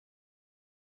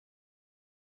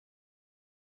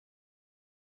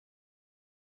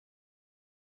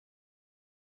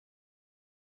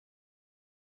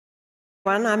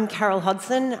I'm Carol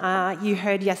Hodson. You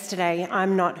heard yesterday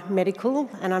I'm not medical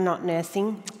and I'm not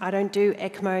nursing. I don't do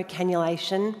ECMO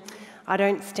cannulation. I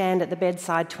don't stand at the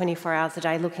bedside 24 hours a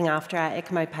day looking after our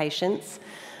ECMO patients.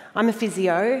 I'm a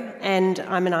physio and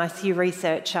I'm an ICU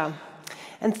researcher.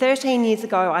 And 13 years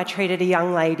ago I treated a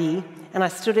young lady and I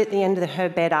stood at the end of her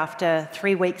bed after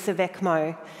 3 weeks of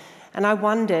ECMO and I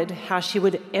wondered how she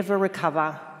would ever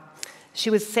recover. She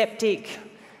was septic.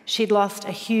 She'd lost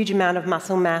a huge amount of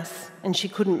muscle mass and she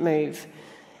couldn't move.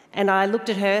 And I looked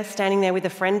at her standing there with a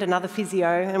friend, another physio,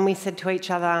 and we said to each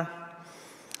other,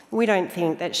 we don't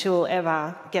think that she'll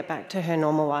ever get back to her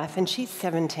normal life. And she's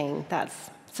 17. That's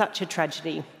such a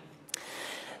tragedy.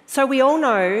 So we all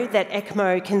know that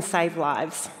ECMO can save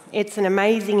lives. It's an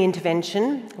amazing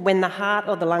intervention when the heart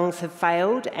or the lungs have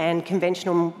failed and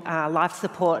conventional life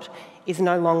support is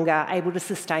no longer able to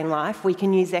sustain life. We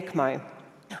can use ECMO.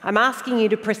 I'm asking you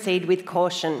to proceed with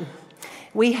caution.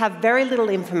 We have very little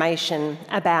information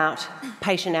about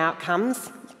patient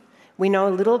outcomes. We know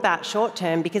a little about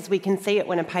short-term because we can see it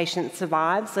when a patient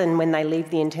survives and when they leave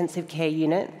the intensive care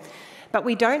unit. But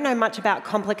we don't know much about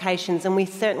complications, and we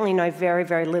certainly know very,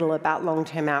 very little about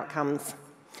long-term outcomes.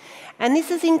 And this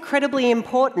is incredibly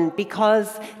important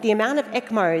because the amount of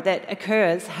ECMO that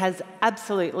occurs has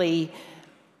absolutely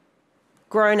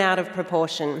grown out of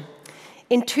proportion.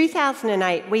 In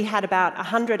 2008, we had about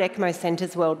 100 ECMO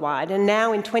centres worldwide, and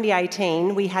now in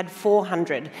 2018, we had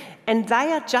 400. And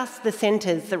they are just the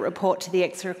centres that report to the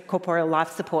Extracorporeal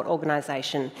Life Support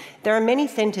Organisation. There are many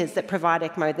centres that provide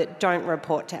ECMO that don't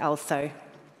report to ELSO.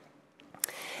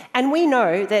 And we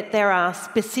know that there are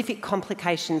specific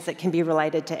complications that can be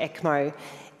related to ECMO.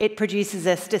 It produces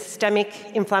a systemic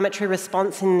inflammatory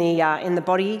response in the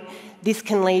body. This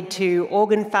can lead to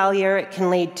organ failure, it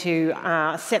can lead to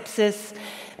sepsis,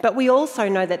 but we also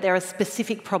know that there are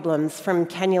specific problems from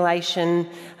cannulation,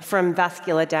 from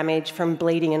vascular damage, from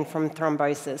bleeding and from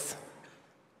thrombosis.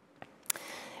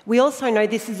 We also know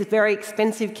this is very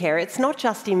expensive care. It's not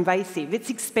just invasive, it's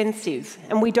expensive,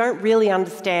 and we don't really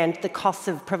understand the costs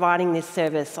of providing this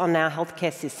service on our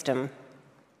healthcare system.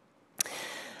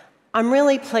 I'm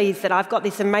really pleased that I've got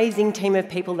this amazing team of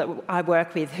people that I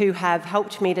work with who have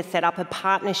helped me to set up a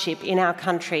partnership in our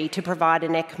country to provide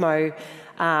an ECMO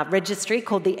registry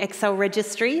called the Excel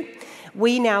Registry.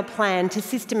 We now plan to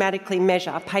systematically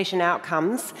measure patient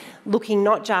outcomes, looking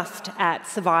not just at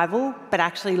survival, but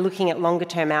actually looking at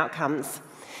longer-term outcomes.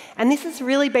 And this has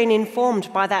really been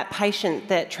informed by that patient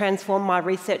that transformed my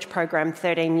research program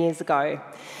 13 years ago.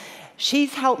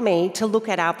 She's helped me to look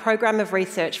at our program of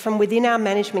research from within our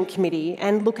management committee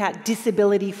and look at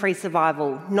disability-free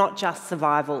survival, not just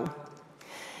survival.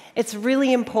 It's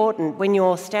really important when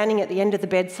you're standing at the end of the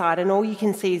bedside and all you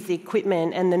can see is the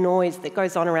equipment and the noise that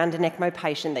goes on around an ECMO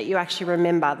patient that you actually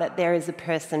remember that there is a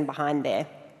person behind there.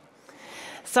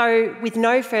 So, with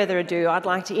no further ado, I'd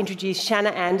like to introduce Shannah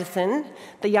Anderson,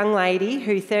 the young lady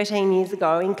who 13 years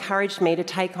ago encouraged me to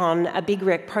take on a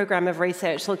big program of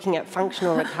research looking at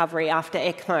functional recovery after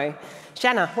ECMO.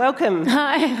 Shannah, welcome.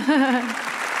 Hi.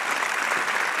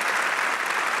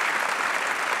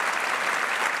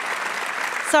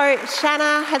 So,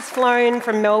 Shannah has flown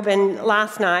from Melbourne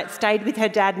last night, stayed with her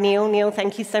dad, Neil. Neil,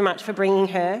 thank you so much for bringing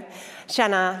her.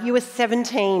 Shannah, you were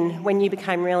 17 when you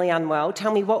became really unwell.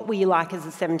 Tell me, what were you like as a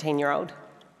 17-year-old?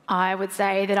 I would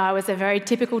say that I was a very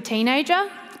typical teenager.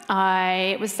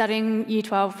 I was studying Year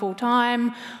 12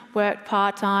 full-time, worked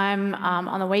part-time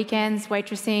on the weekends,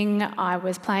 waitressing. I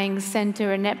was playing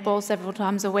centre and netball several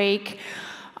times a week.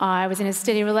 I was in a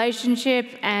steady relationship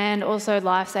and also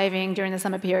life-saving during the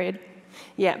summer period.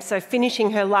 Yeah, so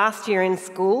finishing her last year in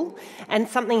school, and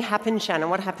something happened, Shannah.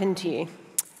 What happened to you?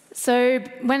 So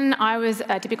when I was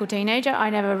a typical teenager, I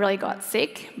never really got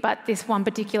sick, but this one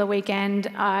particular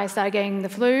weekend I started getting the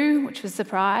flu, which was a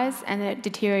surprise, and it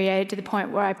deteriorated to the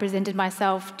point where I presented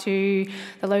myself to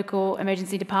the local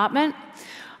emergency department.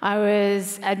 I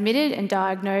was admitted and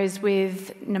diagnosed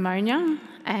with pneumonia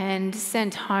and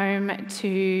sent home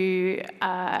to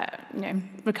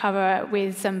recover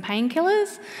with some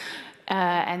painkillers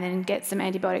and then get some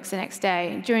antibiotics the next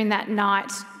day. During that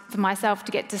night, for myself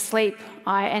to get to sleep,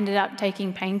 I ended up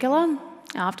taking painkiller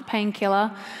after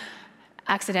painkiller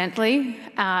accidentally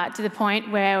to the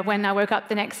point where when I woke up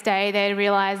the next day, they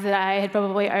realised that I had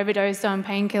probably overdosed on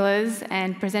painkillers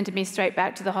and presented me straight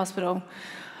back to the hospital.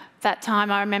 That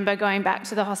time I remember going back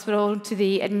to the hospital to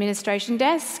the administration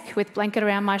desk with a blanket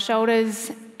around my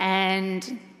shoulders,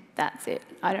 and that's it.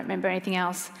 I don't remember anything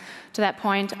else. To that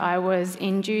point, I was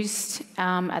induced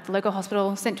at the local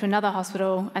hospital, sent to another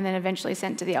hospital, and then eventually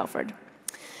sent to the Alfred.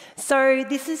 So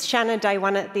this is Shannah, day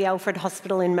one at the Alfred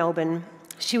Hospital in Melbourne.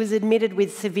 She was admitted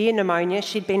with severe pneumonia.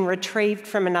 She'd been retrieved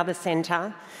from another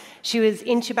centre. She was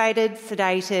intubated,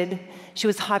 sedated. She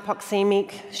was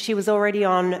hypoxemic. She was already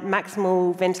on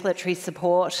maximal ventilatory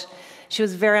support. She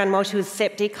was very unwell. She was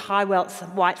septic, high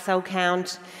white cell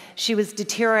count. She was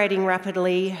deteriorating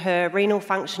rapidly. Her renal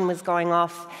function was going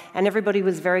off, and everybody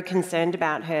was very concerned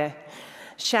about her.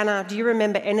 Shannah, do you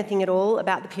remember anything at all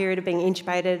about the period of being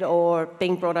intubated or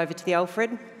being brought over to the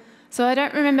Alfred? So I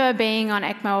don't remember being on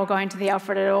ECMO or going to the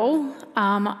Alfred at all.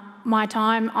 My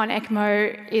time on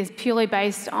ECMO is purely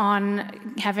based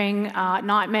on having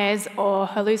nightmares or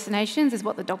hallucinations, is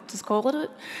what the doctors called it.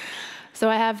 So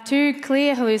I have two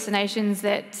clear hallucinations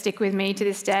that stick with me to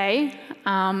this day.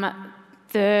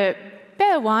 The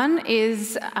better one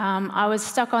is I was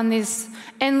stuck on this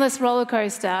endless roller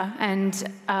coaster, and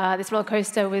this roller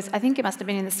coaster was, I think it must have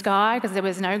been in the sky because there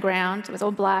was no ground, it was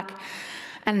all black.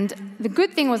 And the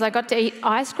good thing was I got to eat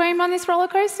ice cream on this roller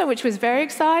coaster, which was very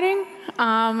exciting.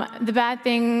 The bad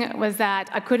thing was that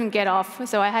I couldn't get off.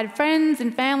 So I had friends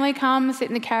and family come, sit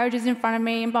in the carriages in front of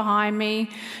me and behind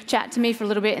me, chat to me for a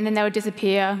little bit, and then they would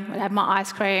disappear. I'd have my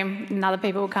ice cream, and other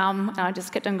people would come, and I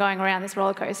just kept on going around this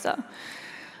roller coaster.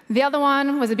 The other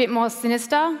one was a bit more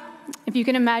sinister. If you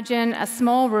can imagine a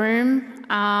small room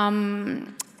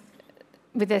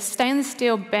with a stainless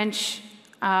steel bench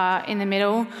in the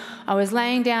middle. I was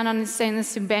laying down on the stainless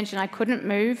steel bench and I couldn't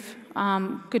move.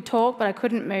 Could talk, but I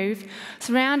couldn't move.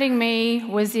 Surrounding me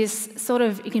was this sort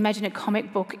of, you can imagine a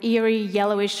comic book, eerie,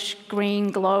 yellowish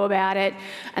green glow about it.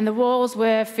 And the walls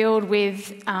were filled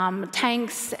with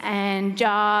tanks and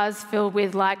jars filled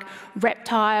with like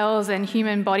reptiles and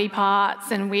human body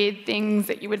parts and weird things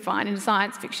that you would find in a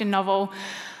science fiction novel.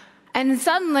 And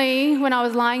suddenly, when I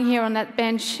was lying here on that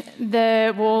bench,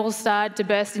 the walls started to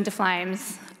burst into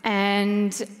flames,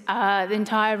 and the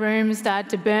entire room started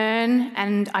to burn,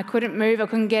 and I couldn't move, I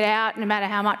couldn't get out, no matter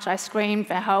how much I screamed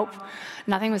for help.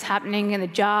 Nothing was happening, and the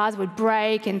jars would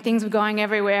break, and things were going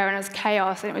everywhere, and it was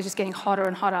chaos, and it was just getting hotter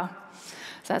and hotter.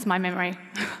 So that's my memory.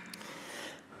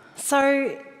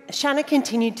 So Shannah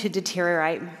continued to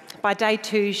deteriorate. By day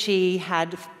 2, she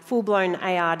had full-blown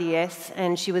ARDS,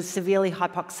 and she was severely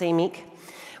hypoxemic.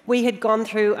 We had gone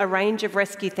through a range of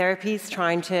rescue therapies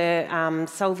trying to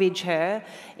salvage her,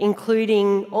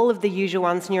 including all of the usual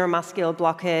ones, neuromuscular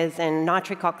blockers and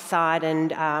nitric oxide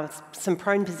and some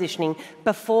prone positioning,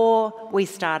 before we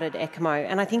started ECMO.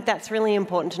 And I think that's really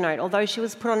important to note. Although she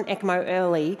was put on ECMO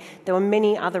early, there were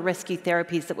many other rescue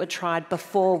therapies that were tried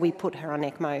before we put her on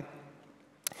ECMO.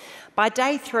 By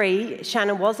day 3,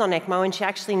 Shannah was on ECMO and she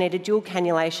actually needed dual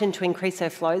cannulation to increase her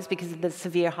flows because of the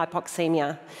severe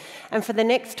hypoxemia. And for the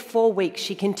next 4 weeks,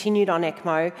 she continued on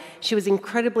ECMO. She was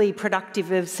incredibly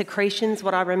productive of secretions.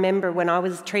 What I remember when I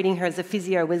was treating her as a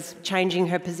physio was changing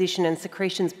her position and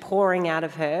secretions pouring out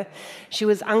of her. She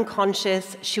was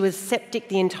unconscious. She was septic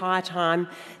the entire time.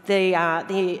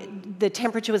 The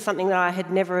temperature was something that I had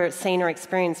never seen or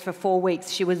experienced for 4 weeks.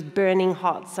 She was burning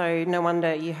hot, so no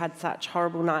wonder you had such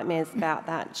horrible nightmares about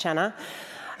that, Shannah.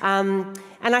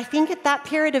 And I think at that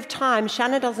period of time,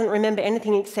 Shannah doesn't remember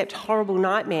anything except horrible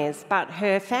nightmares, but for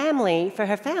her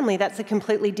family, that's a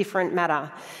completely different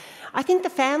matter. I think the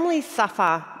families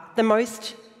suffer the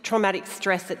most traumatic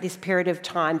stress at this period of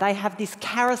time. They have this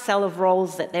carousel of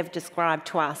roles that they've described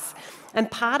to us. And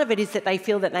part of it is that they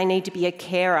feel that they need to be a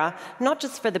carer, not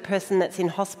just for the person that's in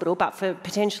hospital, but for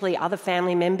potentially other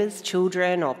family members,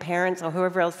 children or parents or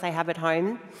whoever else they have at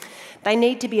home. They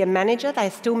need to be a manager. They're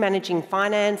still managing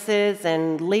finances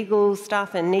and legal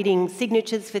stuff and needing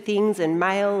signatures for things and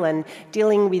mail and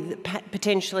dealing with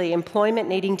potentially employment,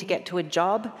 needing to get to a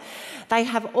job. They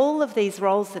have all of these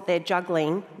roles that they're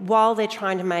juggling while they're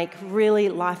trying to make really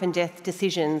life and death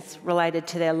decisions related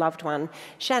to their loved one.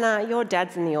 Shannah, your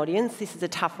dad's in the audience. This is a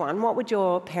tough one. What would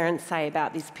your parents say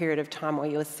about this period of time while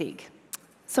you were sick?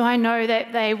 So I know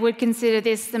that they would consider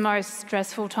this the most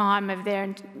stressful time of their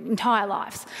entire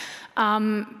lives.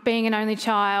 Being an only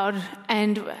child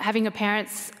and having your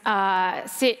parents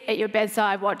sit at your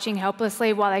bedside watching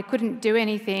helplessly while they couldn't do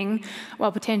anything,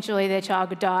 while potentially their child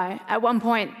could die. At one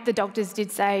point, the doctors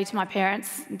did say to my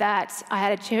parents that I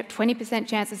had a 20%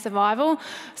 chance of survival,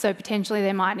 so potentially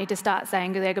they might need to start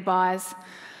saying their goodbyes.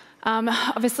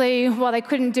 Obviously, while they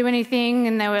couldn't do anything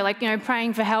and they were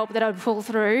praying for help that I'd pull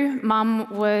through, Mum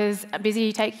was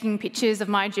busy taking pictures of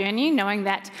my journey, knowing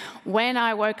that when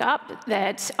I woke up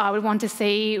that I would want to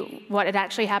see what had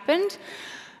actually happened.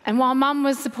 And while Mum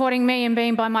was supporting me and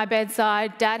being by my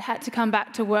bedside, Dad had to come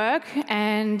back to work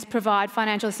and provide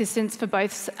financial assistance for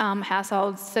both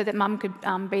households so that Mum could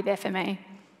be there for me.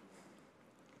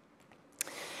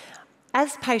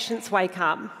 As patients wake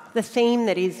up, the theme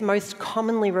that is most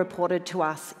commonly reported to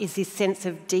us is this sense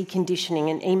of deconditioning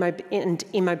and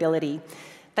immobility.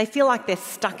 They feel like they're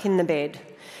stuck in the bed.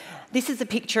 This is a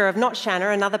picture of not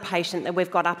Shannah, another patient that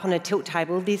we've got up on a tilt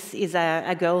table. This is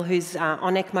a girl who's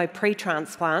on ECMO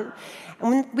pre-transplant.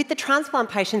 And with the transplant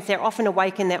patients, they're often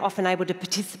awake and they're often able to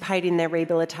participate in their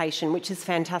rehabilitation, which is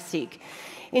fantastic.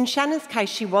 In Shannah's case,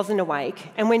 she wasn't awake,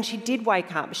 and when she did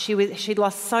wake up, she'd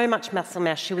lost so much muscle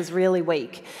mass, she was really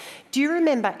weak. Do you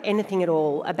remember anything at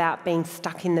all about being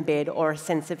stuck in the bed or a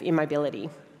sense of immobility?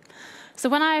 So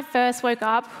when I first woke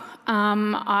up,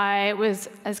 I was,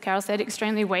 as Carol said,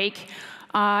 extremely weak.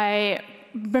 I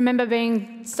remember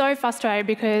being so frustrated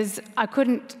because I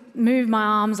couldn't move my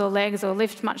arms or legs or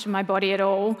lift much of my body at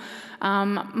all.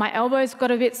 My elbows got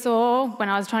a bit sore when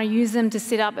I was trying to use them to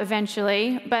sit up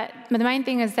eventually, but the main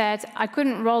thing is that I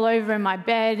couldn't roll over in my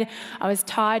bed. I was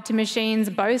tied to machines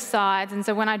both sides, and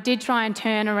so when I did try and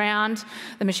turn around,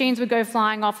 the machines would go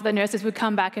flying off, the nurses would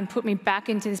come back and put me back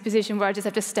into this position where I just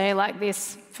have to stay like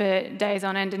this for days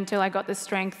on end until I got the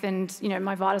strength and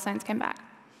my vital signs came back.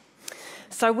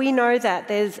 So we know that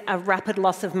there's a rapid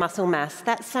loss of muscle mass.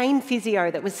 That same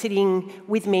physio that was sitting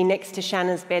with me next to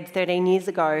Shannah's bed 13 years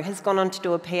ago has gone on to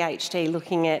do a PhD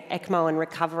looking at ECMO and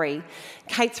recovery.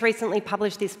 Kate's recently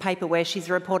published this paper where she's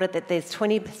reported that there's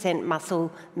 20%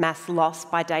 muscle mass loss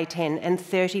by day 10 and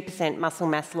 30% muscle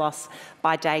mass loss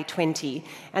by day 20.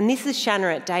 And this is Shannah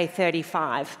at day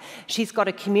 35. She's got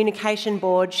a communication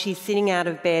board, she's sitting out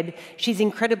of bed, she's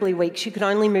incredibly weak, she could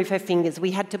only move her fingers.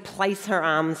 We had to place her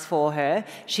arms for her.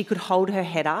 She could hold her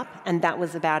head up, and that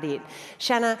was about it.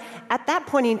 Shannah, at that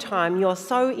point in time, you're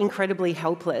so incredibly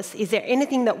helpless. Is there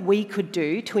anything that we could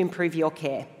do to improve your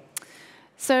care?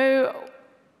 So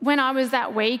when I was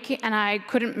that weak and I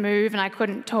couldn't move and I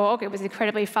couldn't talk, it was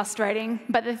incredibly frustrating.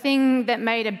 But the thing that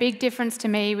made a big difference to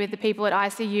me with the people at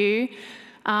ICU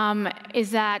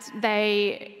is that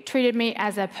they treated me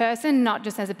as a person, not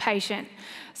just as a patient.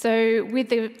 So with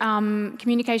the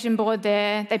communication board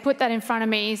there, they put that in front of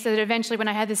me so that eventually when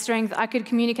I had the strength, I could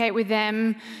communicate with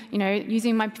them,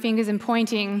 using my fingers and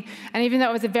pointing. And even though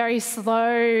it was a very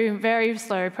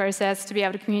slow process to be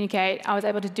able to communicate, I was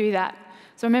able to do that.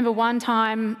 So I remember one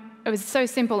time, it was so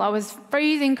simple. I was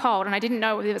freezing cold and I didn't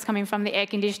know if it was coming from the air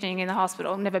conditioning in the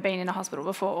hospital. Never been in a hospital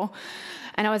before.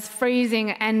 And I was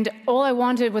freezing and all I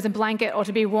wanted was a blanket or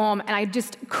to be warm, and I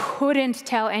just couldn't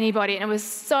tell anybody, and it was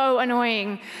so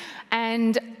annoying.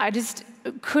 And I just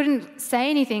couldn't say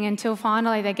anything until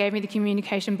finally they gave me the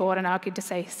communication board and I could just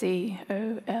say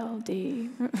C-O-L-D.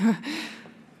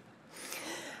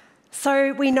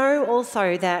 So we know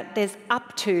also that there's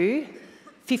up to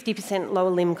 50% lower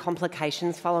limb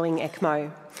complications following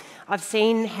ECMO. I've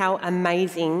seen how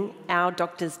amazing our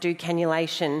doctors do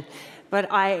cannulation, but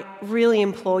I really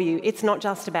implore you, it's not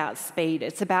just about speed,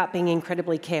 it's about being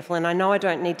incredibly careful. And I know I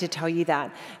don't need to tell you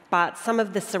that, but some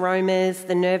of the seromas,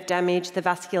 the nerve damage, the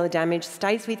vascular damage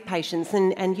stays with patients.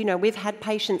 And we've had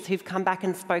patients who've come back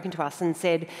and spoken to us and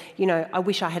said, I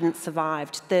wish I hadn't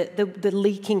survived. The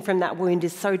leaking from that wound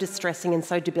is so distressing and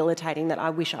so debilitating that I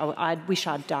wish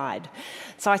I'd died.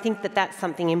 So I think that that's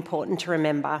something important to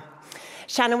remember.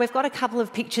 Shannah, we've got a couple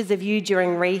of pictures of you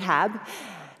during rehab.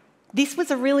 This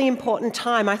was a really important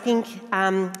time. I think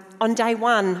on day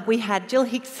one, we had Jill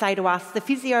Hicks say to us, the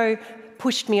physio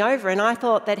pushed me over, and I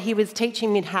thought that he was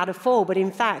teaching me how to fall, but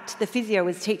in fact, the physio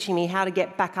was teaching me how to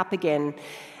get back up again.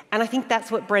 And I think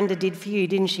that's what Brenda did for you,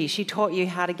 didn't she? She taught you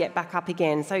how to get back up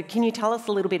again. So can you tell us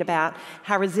a little bit about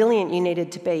how resilient you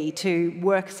needed to be to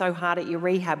work so hard at your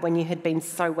rehab when you had been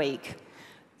so weak?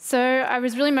 So I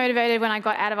was really motivated when I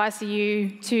got out of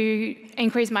ICU to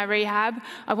increase my rehab.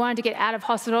 I wanted to get out of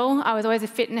hospital. I was always a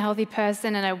fit and healthy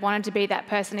person and I wanted to be that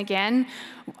person again.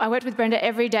 I worked with Brenda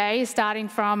every day, starting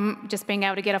from just being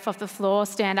able to get off the floor,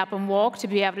 stand up and walk, to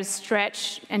be able to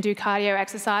stretch and do cardio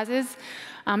exercises.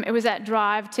 It was that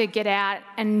drive to get out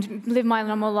and live my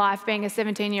normal life being a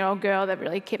 17-year-old girl that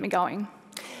really kept me going.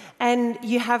 And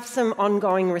you have some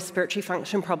ongoing respiratory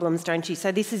function problems, don't you?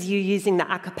 So this is you using the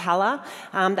acapella.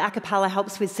 The acapella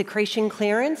helps with secretion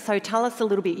clearance. So tell us a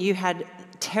little bit. You had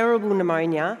terrible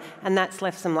pneumonia, and that's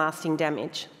left some lasting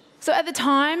damage. So at the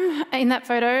time, in that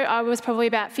photo, I was probably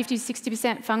about 50 to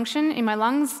 60% function in my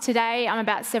lungs. Today, I'm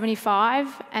about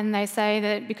 75, and they say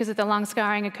that because of the lung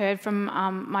scarring occurred from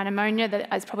my pneumonia, that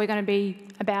it's probably going to be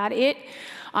about it.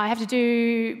 I have to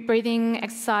do breathing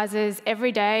exercises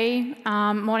every day,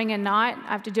 morning and night. I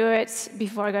have to do it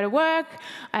before I go to work.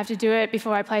 I have to do it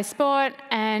before I play sport.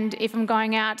 And if I'm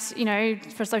going out,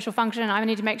 for social function, I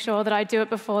need to make sure that I do it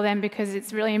before then, because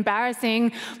it's really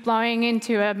embarrassing blowing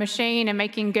into a machine and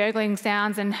making gurgling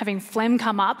sounds and having phlegm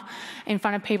come up in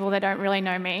front of people that don't really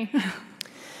know me.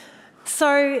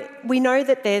 So we know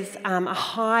that there's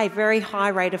a very high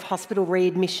rate of hospital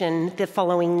readmission the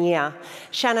following year.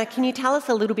 Shannah, can you tell us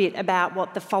a little bit about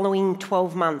what the following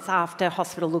 12 months after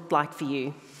hospital looked like for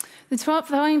you? The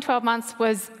following 12 months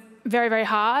was very, very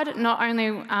hard. Not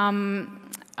only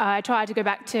I tried to go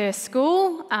back to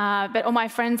school, but all my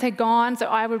friends had gone, so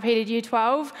I repeated Year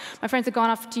 12. My friends had gone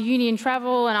off to uni and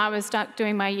travel, and I was stuck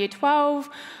doing my Year 12.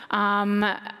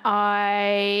 I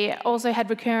also had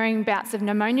recurring bouts of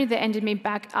pneumonia that ended me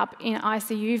back up in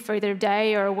ICU for either a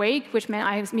day or a week, which meant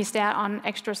I missed out on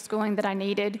extra schooling that I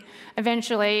needed.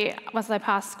 Eventually, once I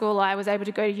passed school, I was able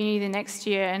to go to uni the next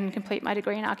year and complete my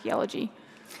degree in archaeology.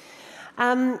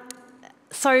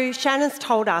 So Shannah's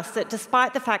told us that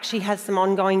despite the fact she has some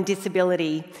ongoing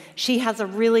disability, she has a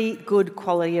really good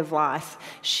quality of life.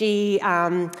 She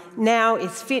now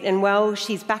is fit and well.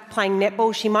 She's back playing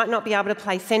netball. She might not be able to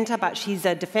play centre, but she's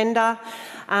a defender.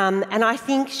 And I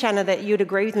think, Shannah, that you'd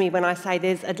agree with me when I say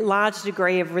there's a large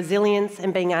degree of resilience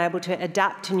and being able to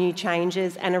adapt to new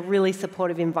changes, and a really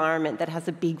supportive environment that has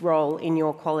a big role in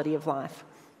your quality of life.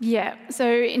 Yeah, so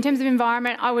in terms of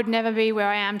environment, I would never be where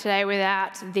I am today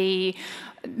without the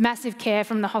massive care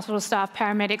from the hospital staff,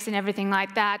 paramedics and everything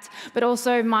like that, but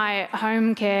also my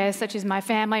home care, such as my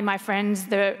family, my friends,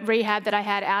 the rehab that I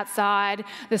had outside,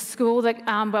 the school that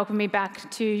welcomed me back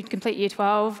to complete Year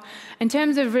 12. In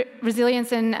terms of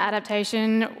resilience and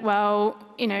adaptation, well,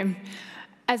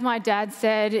 as my dad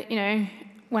said,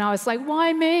 when I was like,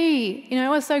 why me? It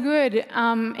was so good.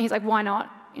 He's like, why not?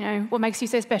 What makes you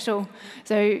so special?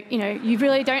 So, you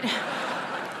really don't,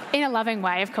 in a loving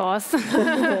way, of course.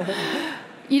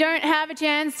 You don't have a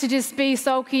chance to just be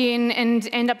sulky and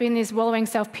end up in this wallowing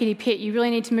self-pity pit. You really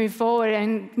need to move forward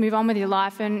and move on with your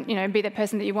life and, be the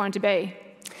person that you wanted to be.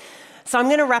 So I'm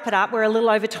going to wrap it up. We're a little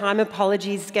over time.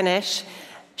 Apologies, Ganesh.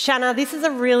 Shannah, this is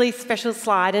a really special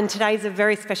slide, and today's a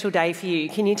very special day for you.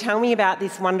 Can you tell me about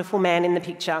this wonderful man in the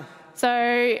picture?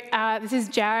 So this is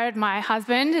Jared, my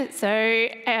husband. So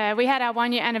we had our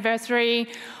 1-year anniversary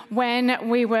when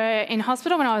we were in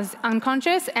hospital, when I was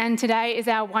unconscious, and today is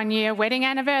our 1-year wedding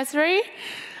anniversary.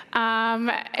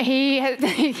 He has,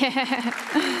 yeah.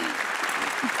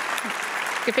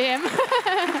 Good for him.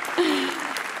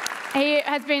 He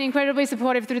has been incredibly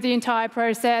supportive through the entire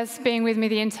process, being with me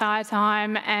the entire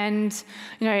time, and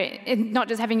not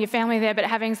just having your family there, but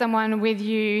having someone with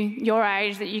you, your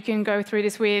age, that you can go through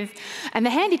this with. And the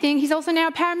handy thing, he's also now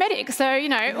a paramedic, so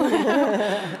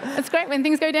it's great when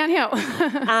things go downhill.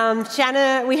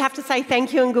 Shannah, we have to say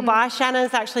thank you and goodbye.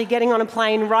 Shannah's actually getting on a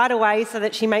plane right away so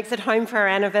that she makes it home for her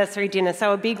anniversary dinner.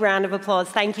 So a big round of applause.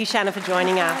 Thank you, Shannah, for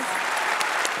joining us.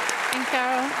 Thanks,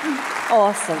 Carol.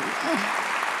 Awesome.